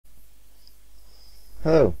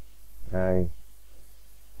Hello. I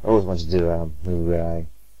always want to do a movie where I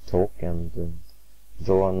talk and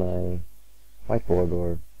draw on a whiteboard,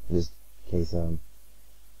 or in this case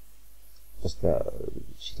just a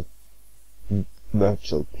sheet of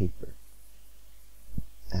virtual paper.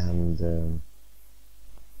 And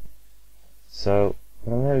so,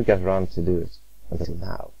 but I never got around to do it until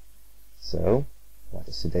now. So, what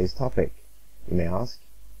is today's topic, you may ask?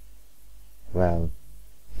 Well,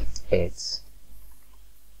 it's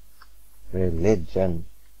religion.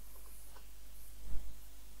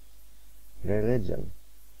 Religion.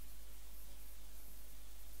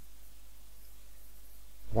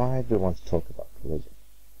 Why do we want to talk about religion?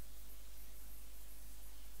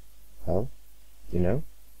 Well, you know?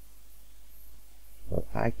 Well,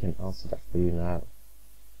 I can answer that for you now.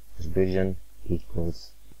 Because religion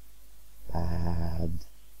equals bad.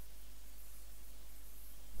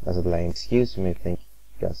 That's a lame excuse for me to think,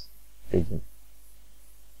 because religion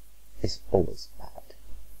is always bad.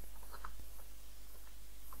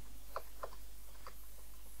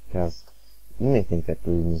 Because you may think that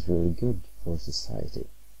religion is really good for society.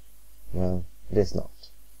 Well, it is not.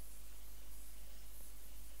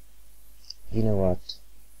 You know what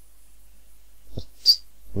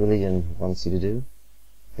religion wants you to do?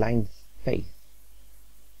 Blind faith.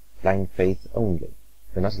 Blind faith only.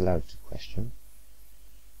 You're not allowed to question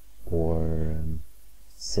or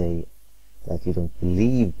say that you don't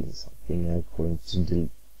believe in something according to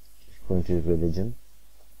religion.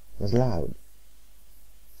 It's allowed.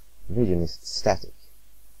 Religion is static.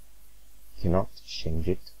 You cannot change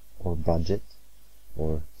it, or budge it,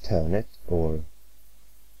 or turn it, or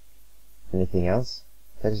anything else.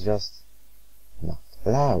 That is just not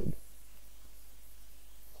allowed.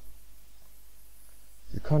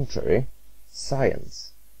 To the contrary,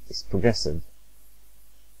 science is progressive.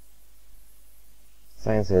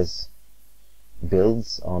 Science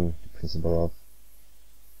builds on the principle of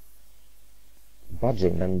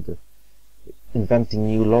budging and inventing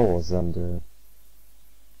new laws and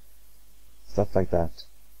stuff like that.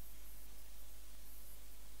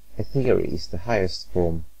 A theory is the highest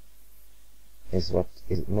form, is what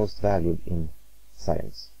is most valued in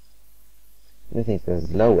science. Anything that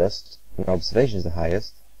is lowest, when observation is the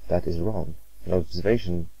highest, that is wrong. An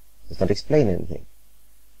observation does not explain anything.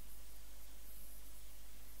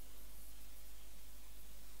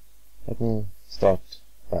 Let me start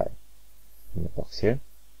by in the box here.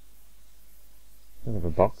 I have a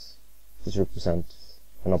box which represents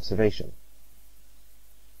an observation.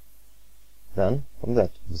 Then, from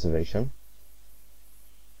that observation,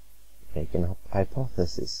 make a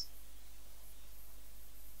hypothesis.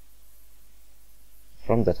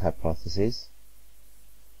 From that hypothesis,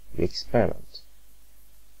 we experiment.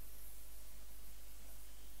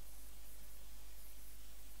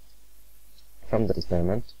 From that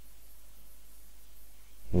experiment,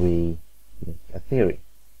 we make a theory.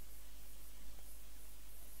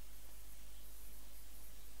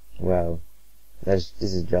 Well, this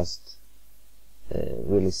is just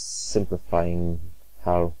really simplifying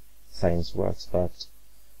how science works, but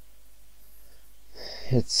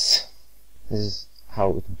this is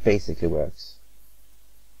how it basically works.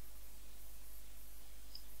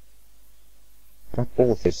 Not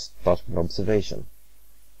all theories start with observation,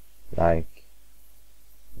 like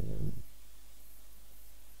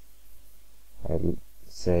I'll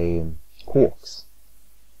say quarks,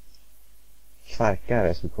 kvarkar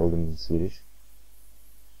as we call them in Swedish.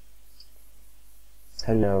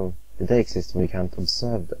 How do you know that they exist when we can't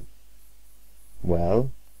observe them?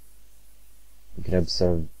 Well, you can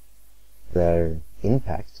observe their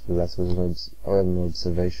impact, but that's what an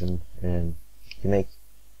observation, and you make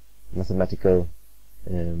mathematical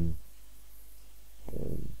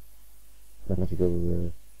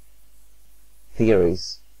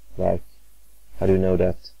theories, like how do you know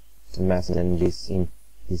that the mass and energy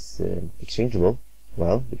is exchangeable?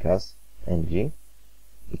 Well, because energy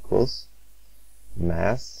equals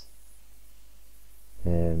mass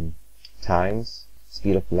times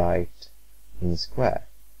speed of light in the square.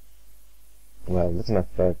 Well, that's a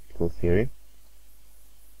mathematical theory.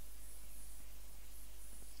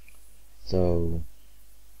 So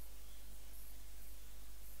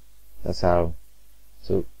that's how.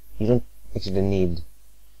 So you don't actually need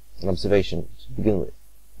an observation to begin with.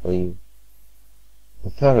 Well, you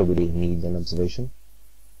preferably need an observation.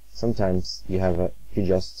 Sometimes you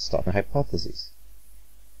just start a hypothesis,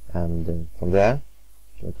 and from there,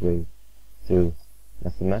 you go through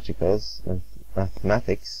mathematics,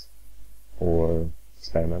 or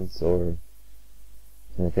experiments, or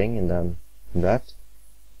anything, and then from that,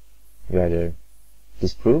 you either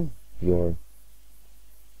disprove your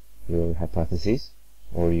hypothesis,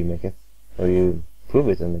 or you prove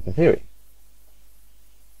it and make a theory.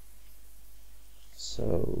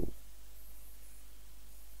 So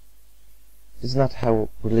this is not how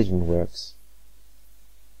religion works.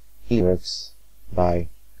 It works by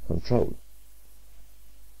control.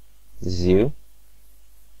 This is you,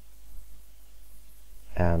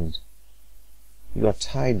 and you are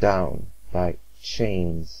tied down by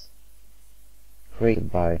chains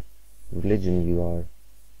created by religion you are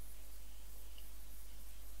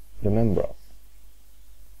a member of.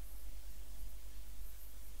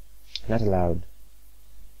 Not allowed.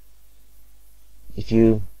 If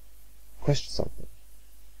you question something,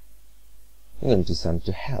 you're going to be sent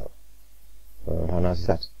to hell. Or how nice is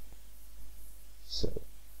that? So,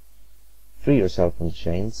 free yourself from the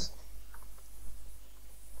chains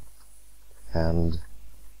and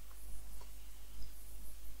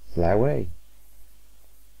fly away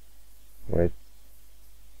with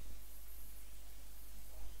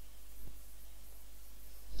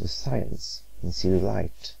the science and see the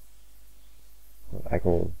light. What I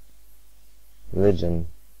call religion.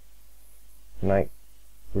 Religion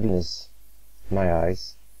is, in my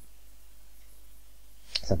eyes,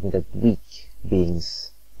 something that weak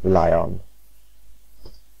beings rely on.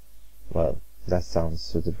 Well, that sounds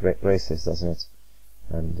sort of racist, doesn't it?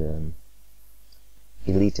 And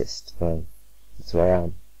elitist. Well, that's who I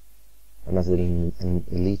am. I'm not an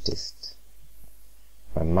elitist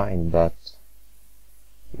by mind, but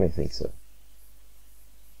you may think so.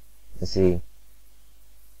 You see,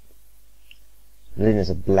 religion is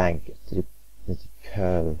a blanket that you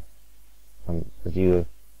curl, that you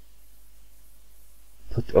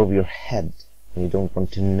put over your head when you don't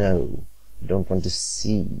want to know, you don't want to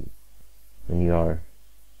see, when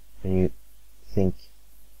you think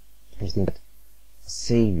that a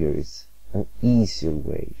savior is an easier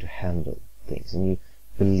way to handle things, and you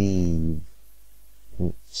believe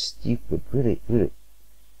in stupid, really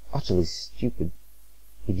utterly stupid,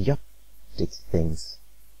 idiotic things,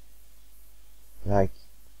 like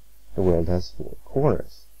the world has 4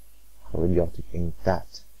 corners. How idiotic ain't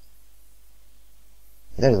that?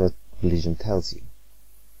 That is what religion tells you.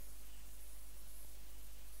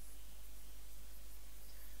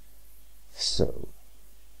 So,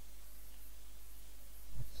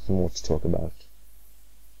 some more to talk about.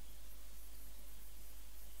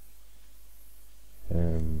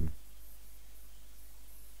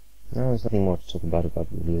 No, there's nothing more to talk about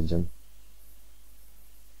religion.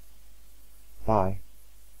 Bye.